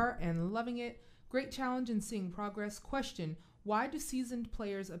 guitar and loving it. Great challenge and seeing progress. Question, why do seasoned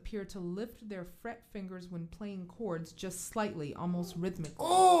players appear to lift their fret fingers when playing chords just slightly, almost rhythmically?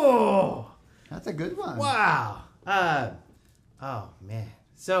 Oh! That's a good one. Wow. Oh, man.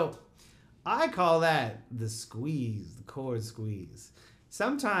 So I call that the squeeze, the chord squeeze.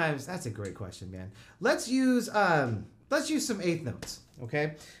 Sometimes, that's a great question, man. Let's use some eighth notes,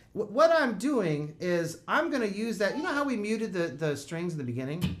 okay? What I'm doing is I'm going to use that. You know how we muted the strings in the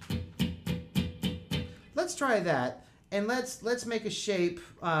beginning? Let's try that, and let's make a shape.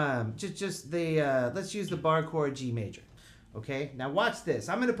 Let's use the bar chord G major, okay? Now watch this.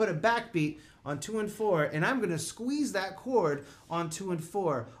 I'm going to put a backbeat on 2 and 4, and I'm going to squeeze that chord on 2 and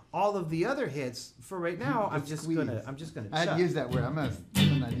 4. All of the other hits for right now, I'm just gonna I had used that word. I'm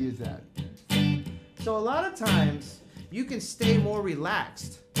gonna use that. So a lot of times you can stay more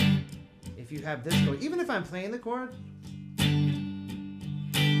relaxed if you have this going. Even if I'm playing the chord,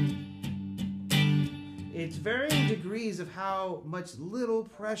 it's varying degrees of how much little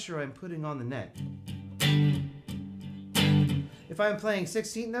pressure I'm putting on the neck. If I'm playing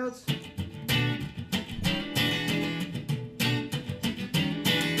 16th notes,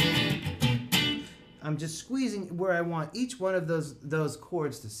 I'm just squeezing where I want each one of those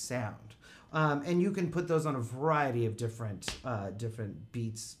chords to sound. And you can put those on a variety of different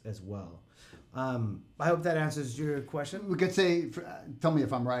beats as well. I hope that answers your question. We could say, tell me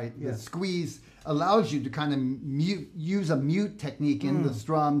if I'm right, Yeah. the squeeze allows you to kind of use a mute technique in the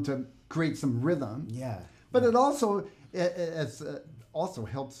strum to create some rhythm. Yeah. But it also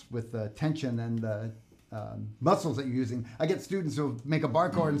helps with the tension and the muscles that you're using. I get students who make a bar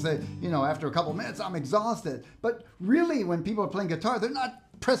chord and say, after a couple minutes, I'm exhausted. But really, when people are playing guitar, they're not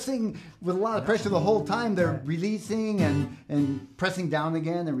pressing with a lot of pressure the whole time. They're releasing and pressing down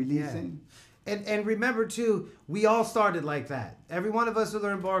again and releasing. Yeah. And remember, too, we all started like that. Every one of us who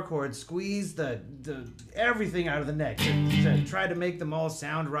learned bar chords squeezed the everything out of the neck to try to make them all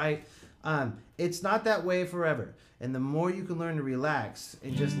sound right. It's not that way forever. And the more you can learn to relax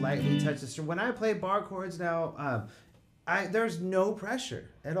and just lightly touch the string. When I play bar chords now, there's no pressure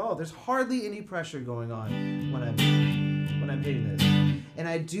at all. There's hardly any pressure going on when I'm hitting this. And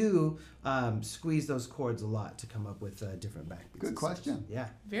I do squeeze those chords a lot to come up with different backbeats. Good question. Yeah.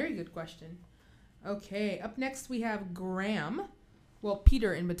 Very good question. Okay, up next we have Graham. Well,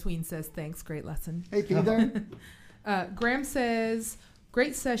 Peter in between says, thanks, great lesson. Hey, Peter. Graham says,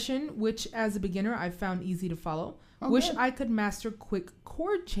 great session, which as a beginner I've found easy to follow. Wish good. I could master quick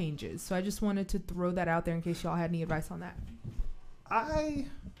chord changes. So I just wanted to throw that out there in case y'all had any advice on that. I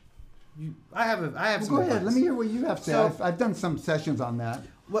have some Go ahead. advice. Let me hear what you have to say. So- I've done some sessions on that.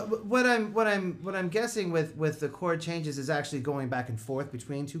 What I'm guessing with the chord changes is actually going back and forth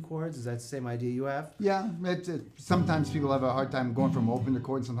between two chords. Is that the same idea you have? Yeah, sometimes people have a hard time going from open to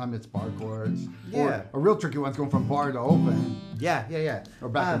chord. Sometimes it's bar chords. Yeah. Or a real tricky one's going from bar to open. Yeah. Or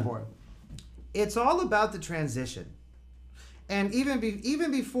back and forth. It's all about the transition. And even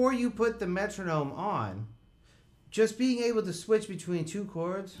before you put the metronome on, just being able to switch between two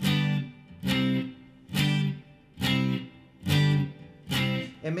chords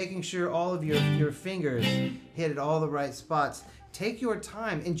and making sure all of your fingers hit at all the right spots. Take your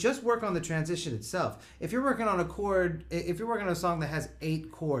time and just work on the transition itself. If you're working on a song that has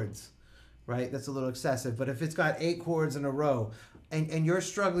 8 chords, right, that's a little excessive. But if it's got 8 chords in a row and you're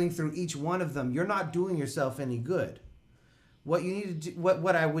struggling through each one of them, you're not doing yourself any good. What you need to do,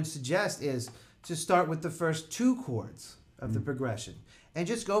 what I would suggest is to start with the first 2 chords of the progression and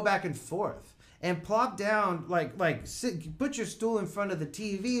just go back and forth. And plop down, sit, put your stool in front of the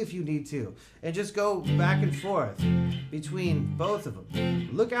TV if you need to, and just go back and forth between both of them.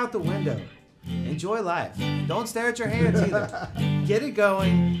 Look out the window. Enjoy life. Don't stare at your hands either. Get it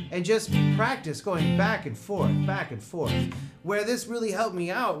going and just practice going back and forth, back and forth. Where this really helped me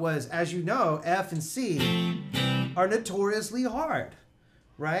out was, as you know, F and C are notoriously hard.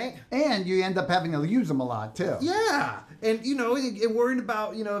 Right? And you end up having to use them a lot, too. Yeah. And, worrying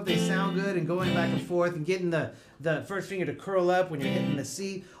about, if they sound good and going back and forth and getting the first finger to curl up when you're hitting the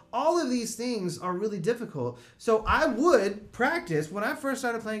C. All of these things are really difficult. So I would practice. When I first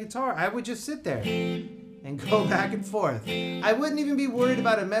started playing guitar, I would just sit there and go back and forth. I wouldn't even be worried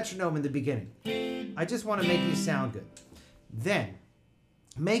about a metronome in the beginning. I just want to make these sound good. Then,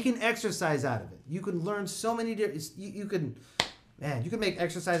 Make an exercise out of it. You can learn so many different. You can make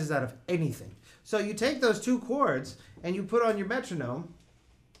exercises out of anything. So you take those 2 chords and you put on your metronome.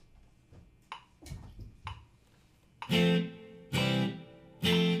 And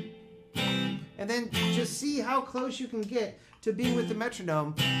then just see how close you can get to being with the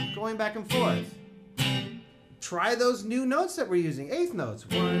metronome going back and forth. Try those new notes that we're using, 8th notes.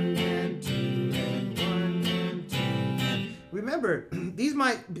 1 and 2 and 1 and 2. And remember, these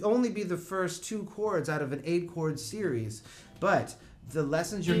might only be the first 2 chords out of an 8-chord series, but the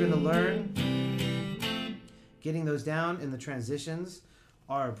lessons you're going to learn, getting those down in the transitions,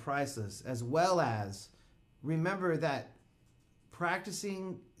 are priceless, as well as remember that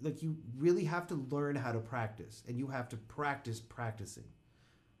practicing, like, you really have to learn how to practice, and you have to practice practicing.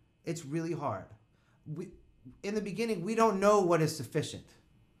 It's really hard. In the beginning, we don't know what is sufficient.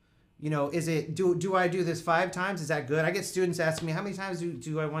 You know, is it, do I do this 5 times? Is that good? I get students asking me, how many times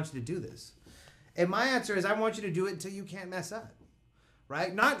do I want you to do this? And my answer is, I want you to do it until you can't mess up,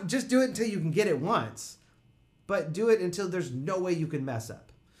 right? Not just do it until you can get it once, but do it until there's no way you can mess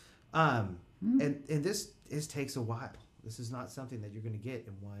up. And this takes a while. This is not something that you're going to get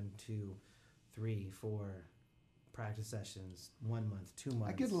in 1, 2, 3, 4 practice sessions, 1 month, 2 months.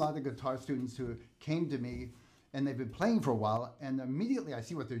 I get a lot of guitar students who came to me and they've been playing for a while, and immediately I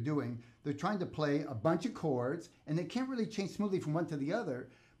see what they're doing. They're trying to play a bunch of chords, and they can't really change smoothly from one to the other,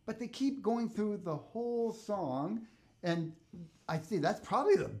 but they keep going through the whole song, and I see that's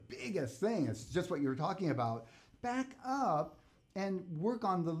probably the biggest thing. It's just what you were talking about. Back up and work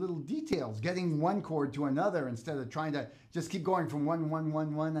on the little details, getting one chord to another instead of trying to just keep going from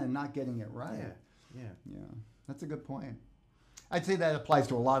one, and not getting it right. Yeah. That's a good point. I'd say that applies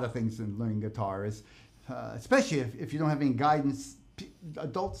to a lot of things in learning guitar, especially if you don't have any guidance.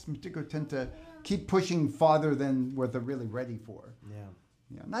 Adults in particular tend to keep pushing farther than what they're really ready for.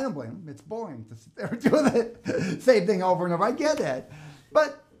 Yeah. And I don't blame them. It's boring to sit there and do the same thing over and over. I get it.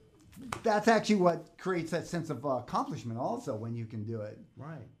 But that's actually what creates that sense of accomplishment also when you can do it.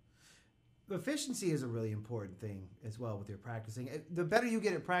 Right. Efficiency is a really important thing as well with your practicing. The better you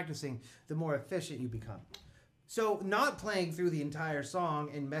get at practicing, the more efficient you become. So not playing through the entire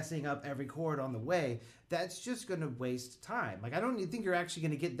song and messing up every chord on the way, that's just going to waste time. Like, I don't think you're actually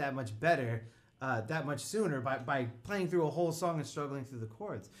going to get that much better that much sooner by playing through a whole song and struggling through the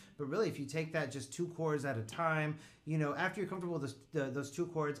chords. But really, if you take that just 2 chords at a time, you know, after you're comfortable with those 2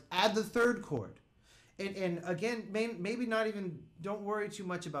 chords, add the 3rd chord. And again, maybe not even, don't worry too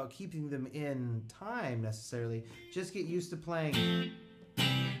much about keeping them in time necessarily. Just get used to playing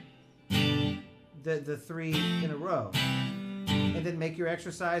the 3 in a row. And then make your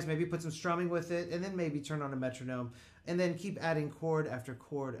exercise, maybe put some strumming with it, and then maybe turn on a metronome. And then keep adding chord after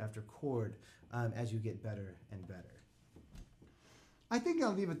chord after chord as you get better and better. I think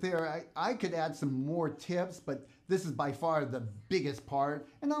I'll leave it there. I could add some more tips, but this is by far the biggest part.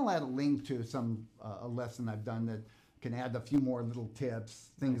 And I'll add a link to a lesson I've done that can add a few more little tips.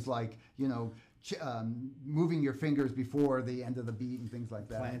 Things like, you know, moving your fingers before the end of the beat and things like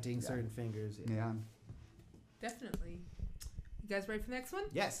that. Planting certain fingers. Yeah. Definitely. You guys ready for the next one?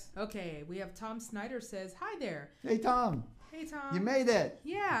 Yes. Okay, we have Tom Snyder says, hi there. Hey, Tom. Hey, Tom. You made it.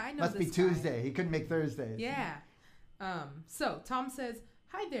 Yeah, I know. Must be this guy. Tuesday. He couldn't make Thursdays. Yeah. So Tom says,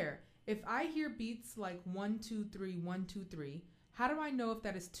 hi there. If I hear beats like 1, 2, 3, 1, 2, 3, how do I know if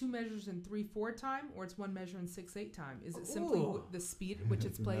that is 2 measures in 3/4 time or it's 1 measure in 6/8 time? Is it simply the speed at which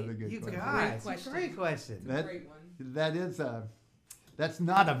it's played? You question. guys, it's a great question. It's a great one. That is that's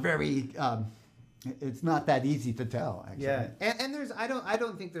not a very it's not that easy to tell, actually. Yeah, and there's I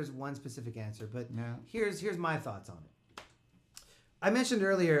don't think there's one specific answer, but here's my thoughts on it. I mentioned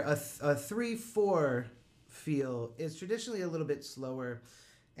earlier a 3/4 feel is traditionally a little bit slower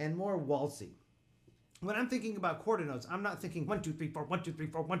and more waltzy. When I'm thinking about quarter notes, I'm not thinking 1, 2, 3, 4, 1, 2, 3,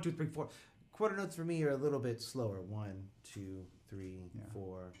 4, 1, 2, 3, 4. Quarter notes for me are a little bit slower. 1, 2, 3,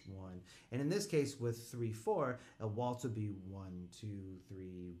 4, 1. And in this case, with 3/4, a waltz would be 1, 2,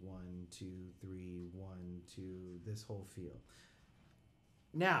 3, 1, 2, 3, 1, 2. This whole feel.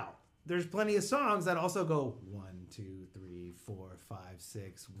 Now, there's plenty of songs that also go 1, 2, 3, 4, 5,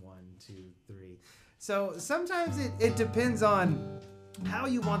 6, 1, 2, 3. So sometimes it depends on how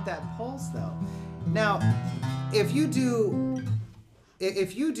you want that pulse, though. Now, if you do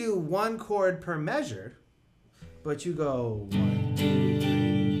 1 chord per measure, but you go 1, 2,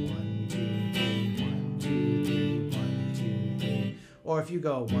 3, 1, 2, 3, 1, 2, 3, 1, 2, 3, or if you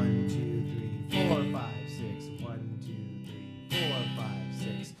go 1, 2, 3, 4, 5, 6, 1, 2, 3, 4, 5,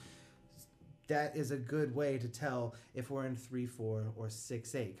 6, that is a good way to tell if we're in 3/4 or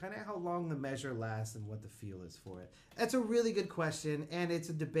 6/8. Kind of how long the measure lasts and what the feel is for it. That's a really good question, and it's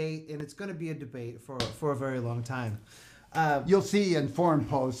a debate, and it's going to be a debate for a very long time. You'll see in forum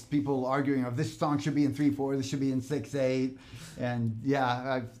posts people arguing of this song should be in 3/4, this should be in 6/8, and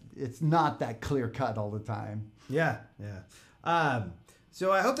it's not that clear cut all the time. Yeah.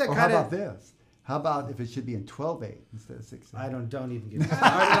 So I hope that Or kind how of. about this? How about if it should be in 12/8 instead of 6/8? I don't even get me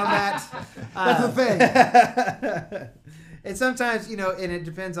started on that. That's the thing. And sometimes, and it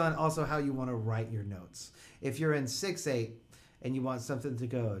depends on also how you want to write your notes. If you're in 6/8 and you want something to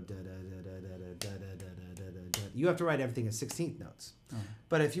go da da da da da da da da da da da, you have to write everything in 16th notes.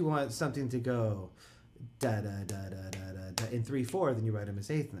 But if you want something to go da da da da da da in 3/4, then you write them as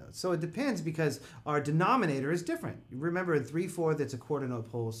 8th notes. So it depends because our denominator is different. Remember, in 3/4 that's a quarter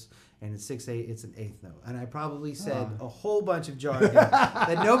note pulse, and in 6/8 it's an 8th note. And I probably said a whole bunch of jargon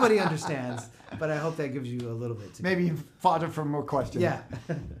that nobody understands, but I hope that gives you a little bit. Maybe you fodder for more questions. Yeah.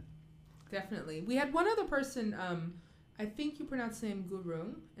 Definitely. We had one other person. I think you pronounced the name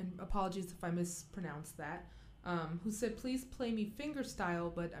Gurung, and apologies if I mispronounced that. Who said, please play me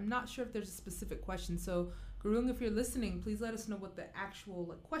fingerstyle, but I'm not sure if there's a specific question. So, Gurung, if you're listening, please let us know what the actual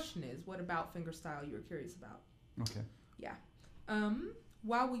question is. What about fingerstyle you were curious about? Okay. Yeah.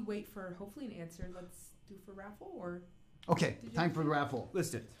 While we wait for hopefully an answer, let's do for raffle or. Okay, time for the raffle.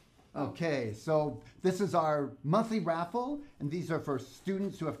 List it. Okay, so this is our monthly raffle, and these are for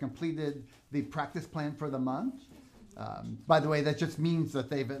students who have completed the practice plan for the month. By the way, that just means that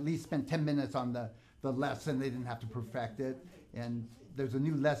they've at least spent 10 minutes on the lesson. They didn't have to perfect it. And there's a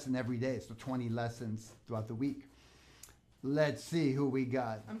new lesson every day, so 20 lessons throughout the week. Let's see who we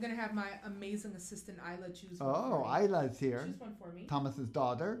got. I'm going to have my amazing assistant, Isla, choose one Oh, for me. Isla's here. Choose one for me. Thomas's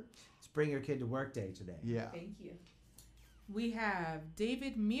daughter. It's Bring Your Kid to Work Day today. Yeah. Thank you. We have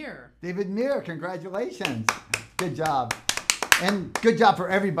David Meir. David Meir, congratulations. Good job. And good job for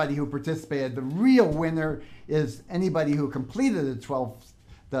everybody who participated. The real winner is anybody who completed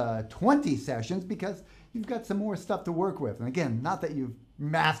the 20 sessions, because you've got some more stuff to work with. And again, not that you've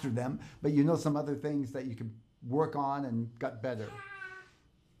mastered them, but you know some other things that you can work on and got better.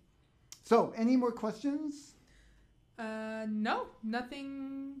 So, any more questions? No,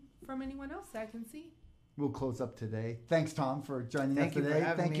 nothing from anyone else that I can see. We'll close up today. Thanks, Tom, for joining us Thank you for today.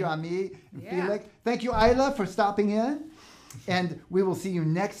 having Thank me. you, Aimee and Yeah. Felix. Thank you, Isla, for stopping in. And we will see you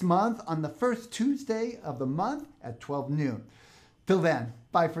next month on the first Tuesday of the month at 12 noon. Till then,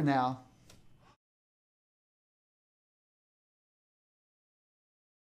 bye for now.